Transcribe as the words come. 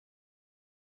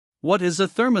What is a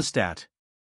thermostat?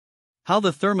 How the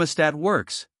thermostat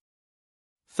works.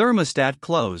 Thermostat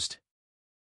closed.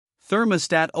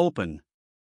 Thermostat open.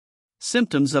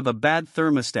 Symptoms of a bad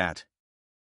thermostat.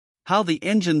 How the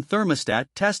engine thermostat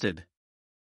tested.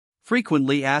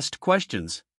 Frequently asked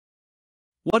questions.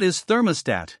 What is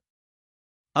thermostat?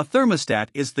 A thermostat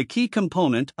is the key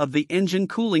component of the engine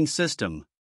cooling system.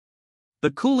 The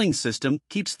cooling system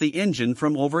keeps the engine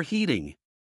from overheating.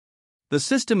 The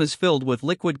system is filled with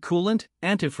liquid coolant,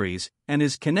 antifreeze, and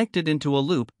is connected into a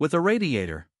loop with a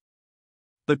radiator.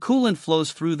 The coolant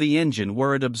flows through the engine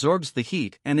where it absorbs the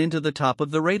heat and into the top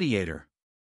of the radiator.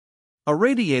 A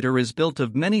radiator is built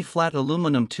of many flat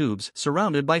aluminum tubes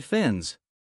surrounded by fins.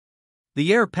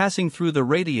 The air passing through the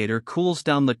radiator cools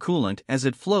down the coolant as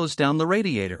it flows down the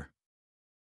radiator.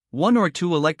 One or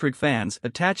two electric fans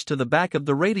attached to the back of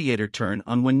the radiator turn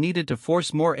on when needed to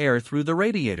force more air through the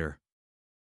radiator.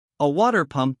 A water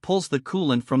pump pulls the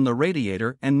coolant from the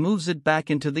radiator and moves it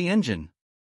back into the engine.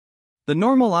 The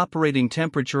normal operating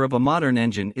temperature of a modern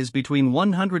engine is between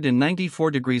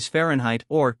 194 degrees Fahrenheit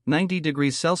or 90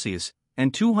 degrees Celsius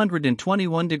and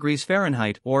 221 degrees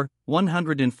Fahrenheit or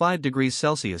 105 degrees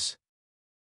Celsius.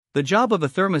 The job of a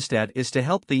thermostat is to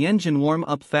help the engine warm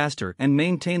up faster and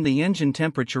maintain the engine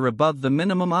temperature above the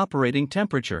minimum operating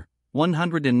temperature,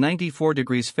 194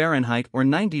 degrees Fahrenheit or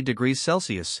 90 degrees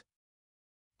Celsius.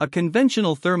 A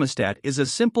conventional thermostat is a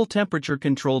simple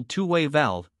temperature-controlled two-way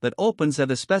valve that opens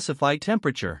at a specified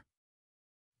temperature.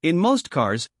 In most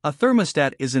cars, a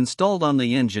thermostat is installed on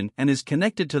the engine and is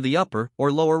connected to the upper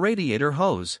or lower radiator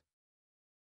hose.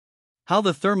 How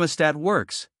the thermostat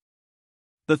works.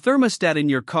 The thermostat in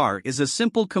your car is a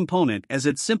simple component as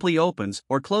it simply opens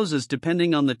or closes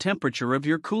depending on the temperature of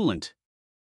your coolant.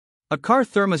 A car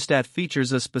thermostat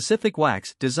features a specific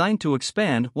wax designed to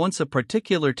expand once a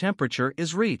particular temperature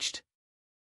is reached.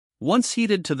 Once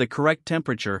heated to the correct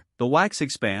temperature, the wax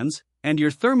expands, and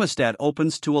your thermostat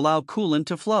opens to allow coolant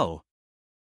to flow.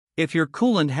 If your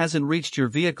coolant hasn't reached your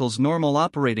vehicle's normal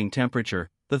operating temperature,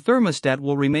 the thermostat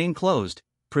will remain closed,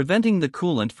 preventing the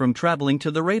coolant from traveling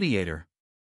to the radiator.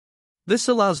 This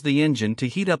allows the engine to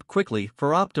heat up quickly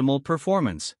for optimal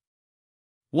performance.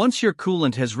 Once your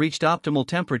coolant has reached optimal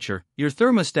temperature, your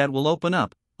thermostat will open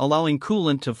up, allowing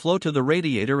coolant to flow to the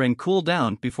radiator and cool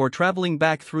down before traveling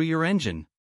back through your engine.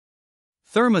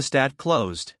 Thermostat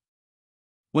closed.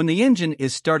 When the engine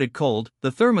is started cold, the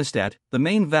thermostat, the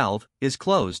main valve, is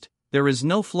closed. There is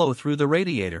no flow through the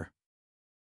radiator.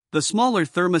 The smaller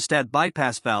thermostat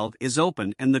bypass valve is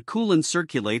open and the coolant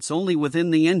circulates only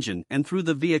within the engine and through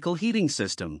the vehicle heating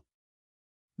system.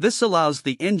 This allows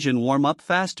the engine warm up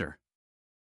faster.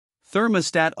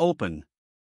 Thermostat open.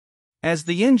 As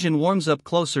the engine warms up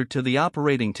closer to the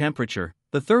operating temperature,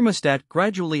 the thermostat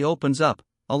gradually opens up,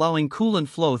 allowing coolant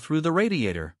flow through the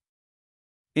radiator.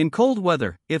 In cold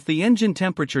weather, if the engine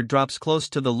temperature drops close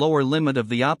to the lower limit of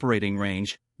the operating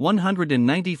range,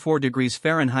 194 degrees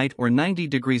Fahrenheit or 90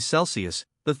 degrees Celsius,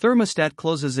 the thermostat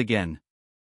closes again.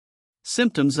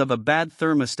 Symptoms of a bad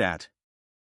thermostat.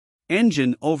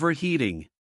 Engine overheating.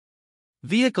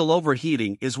 Vehicle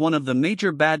overheating is one of the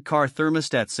major bad car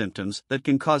thermostat symptoms that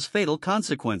can cause fatal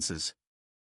consequences.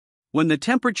 When the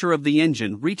temperature of the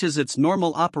engine reaches its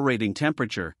normal operating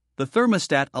temperature, the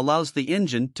thermostat allows the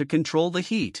engine to control the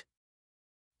heat.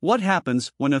 What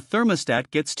happens when a thermostat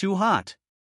gets too hot?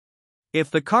 If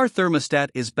the car thermostat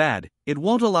is bad, it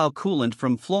won't allow coolant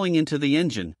from flowing into the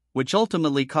engine, which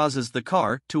ultimately causes the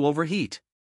car to overheat.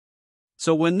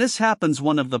 So when this happens,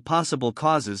 one of the possible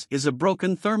causes is a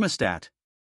broken thermostat.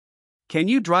 Can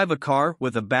you drive a car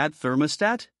with a bad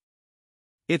thermostat?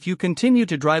 If you continue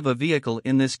to drive a vehicle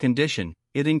in this condition,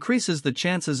 it increases the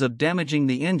chances of damaging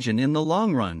the engine in the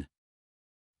long run.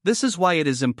 This is why it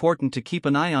is important to keep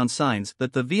an eye on signs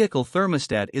that the vehicle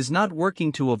thermostat is not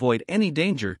working to avoid any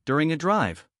danger during a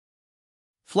drive.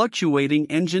 Fluctuating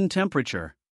engine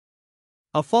temperature.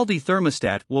 A faulty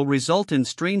thermostat will result in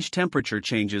strange temperature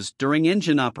changes during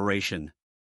engine operation.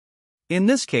 In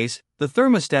this case, the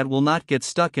thermostat will not get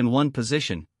stuck in one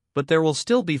position, but there will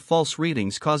still be false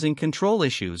readings causing control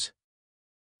issues.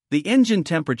 The engine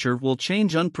temperature will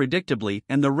change unpredictably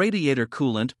and the radiator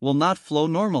coolant will not flow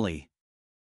normally.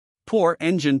 Poor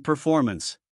engine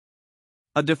performance.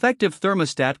 A defective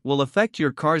thermostat will affect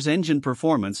your car's engine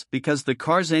performance because the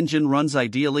car's engine runs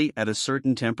ideally at a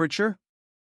certain temperature,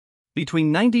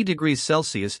 between 90 degrees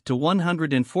Celsius to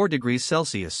 104 degrees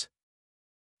Celsius.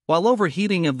 While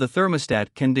overheating of the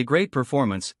thermostat can degrade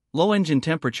performance, low engine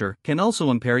temperature can also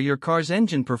impair your car's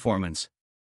engine performance.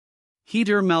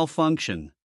 Heater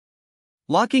malfunction.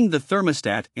 Locking the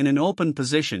thermostat in an open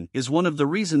position is one of the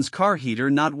reasons car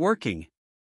heater not working.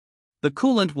 The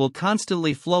coolant will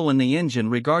constantly flow in the engine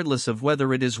regardless of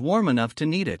whether it is warm enough to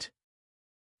need it.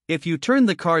 If you turn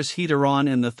the car's heater on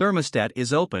and the thermostat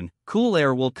is open, cool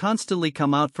air will constantly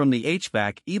come out from the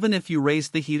HVAC even if you raise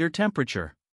the heater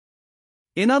temperature.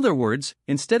 In other words,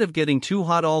 instead of getting too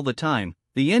hot all the time,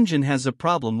 the engine has a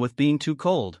problem with being too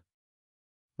cold.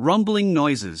 Rumbling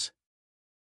noises.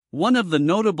 One of the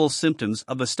notable symptoms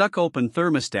of a stuck-open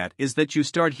thermostat is that you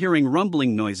start hearing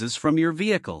rumbling noises from your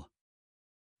vehicle.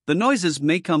 The noises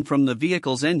may come from the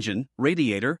vehicle's engine,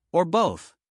 radiator, or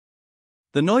both.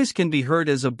 The noise can be heard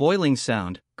as a boiling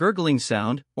sound, gurgling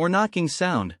sound, or knocking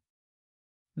sound.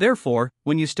 Therefore,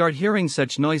 when you start hearing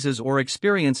such noises or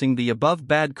experiencing the above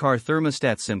bad car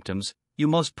thermostat symptoms, you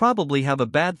most probably have a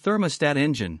bad thermostat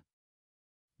engine.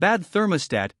 Bad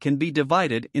thermostat can be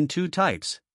divided in two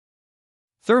types.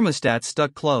 Thermostat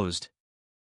stuck closed.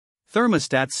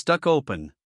 Thermostat stuck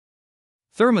open.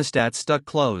 Thermostat stuck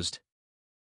closed.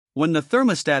 When the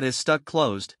thermostat is stuck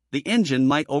closed, the engine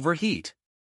might overheat.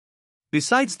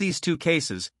 Besides these two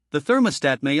cases, the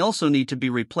thermostat may also need to be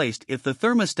replaced if the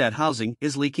thermostat housing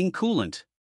is leaking coolant.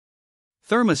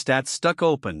 Thermostat stuck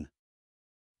open.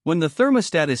 When the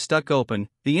thermostat is stuck open,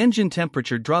 the engine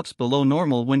temperature drops below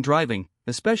normal when driving,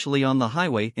 especially on the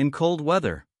highway in cold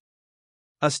weather.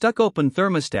 A stuck-open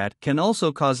thermostat can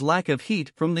also cause lack of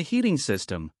heat from the heating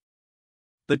system.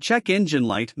 The check engine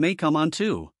light may come on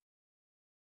too.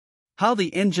 How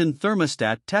the engine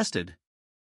thermostat tested.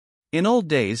 In old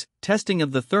days, testing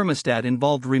of the thermostat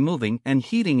involved removing and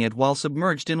heating it while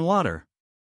submerged in water.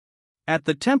 At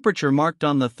the temperature marked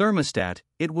on the thermostat,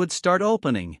 it would start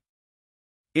opening.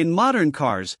 In modern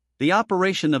cars, the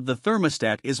operation of the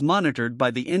thermostat is monitored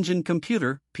by the engine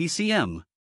computer, PCM.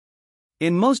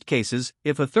 In most cases,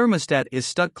 if a thermostat is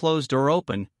stuck closed or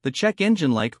open, the check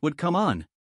engine light would come on.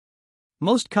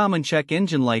 Most common check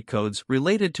engine light codes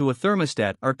related to a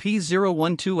thermostat are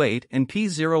P0128 and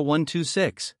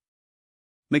P0126.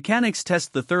 Mechanics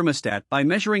test the thermostat by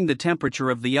measuring the temperature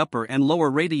of the upper and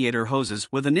lower radiator hoses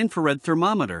with an infrared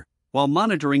thermometer, while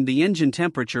monitoring the engine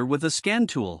temperature with a scan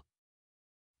tool.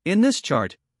 In this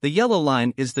chart, the yellow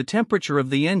line is the temperature of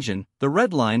the engine, the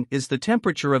red line is the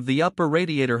temperature of the upper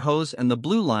radiator hose, and the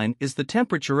blue line is the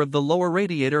temperature of the lower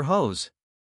radiator hose.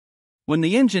 When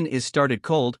the engine is started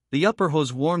cold, the upper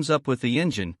hose warms up with the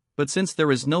engine, but since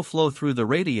there is no flow through the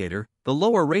radiator, the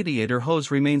lower radiator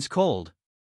hose remains cold.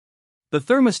 The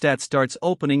thermostat starts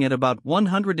opening at about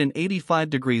 185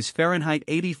 degrees Fahrenheit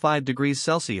 85 degrees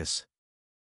Celsius.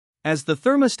 As the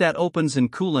thermostat opens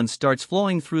and coolant starts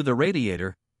flowing through the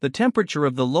radiator, the temperature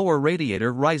of the lower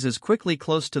radiator rises quickly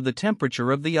close to the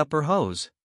temperature of the upper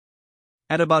hose.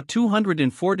 At about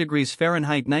 204 degrees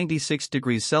Fahrenheit 96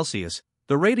 degrees Celsius,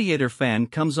 the radiator fan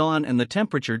comes on and the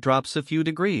temperature drops a few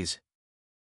degrees.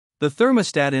 The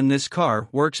thermostat in this car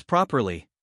works properly.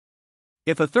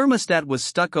 If a thermostat was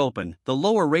stuck open, the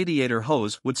lower radiator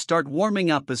hose would start warming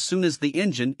up as soon as the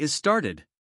engine is started.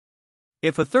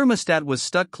 If a thermostat was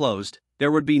stuck closed,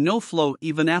 there would be no flow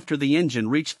even after the engine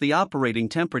reached the operating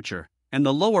temperature, and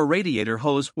the lower radiator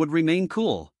hose would remain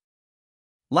cool.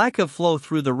 Lack of flow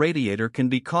through the radiator can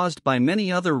be caused by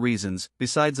many other reasons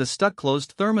besides a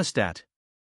stuck-closed thermostat.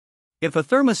 If a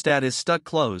thermostat is stuck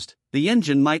closed, the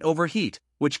engine might overheat,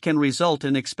 which can result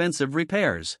in expensive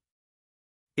repairs.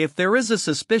 If there is a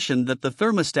suspicion that the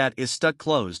thermostat is stuck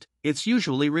closed, it's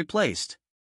usually replaced.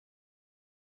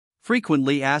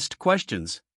 Frequently asked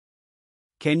questions.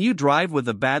 Can you drive with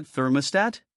a bad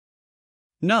thermostat?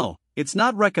 No, it's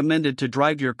not recommended to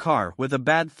drive your car with a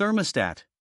bad thermostat.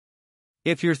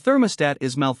 If your thermostat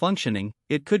is malfunctioning,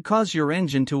 it could cause your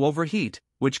engine to overheat,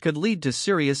 which could lead to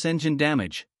serious engine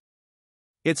damage.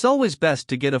 It's always best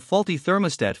to get a faulty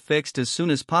thermostat fixed as soon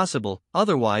as possible,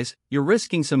 otherwise, you're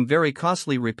risking some very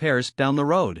costly repairs down the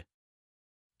road.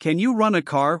 Can you run a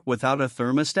car without a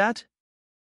thermostat?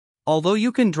 Although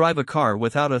you can drive a car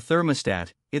without a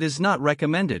thermostat, it is not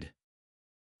recommended.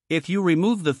 If you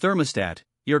remove the thermostat,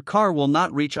 your car will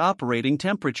not reach operating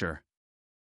temperature.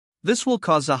 This will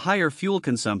cause a higher fuel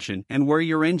consumption and wear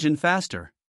your engine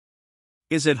faster.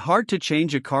 Is it hard to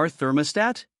change a car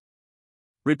thermostat?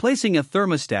 Replacing a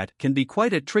thermostat can be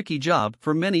quite a tricky job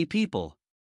for many people.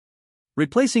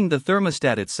 Replacing the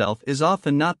thermostat itself is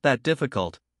often not that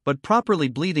difficult, but properly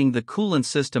bleeding the coolant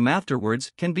system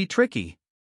afterwards can be tricky.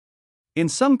 In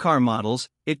some car models,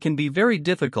 it can be very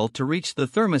difficult to reach the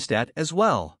thermostat as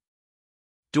well.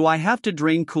 Do I have to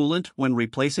drain coolant when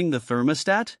replacing the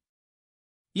thermostat?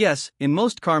 Yes, in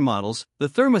most car models, the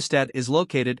thermostat is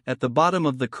located at the bottom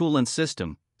of the coolant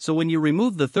system, so when you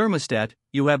remove the thermostat,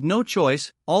 you have no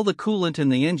choice, all the coolant in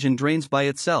the engine drains by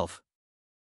itself.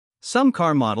 Some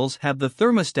car models have the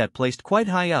thermostat placed quite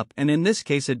high up, and in this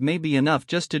case it may be enough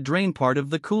just to drain part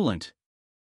of the coolant.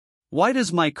 Why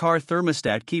does my car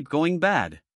thermostat keep going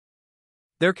bad?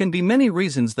 There can be many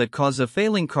reasons that cause a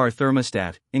failing car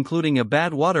thermostat, including a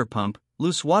bad water pump,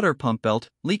 loose water pump belt,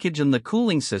 leakage in the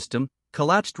cooling system,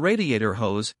 collapsed radiator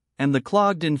hose, and the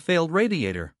clogged and failed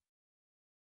radiator.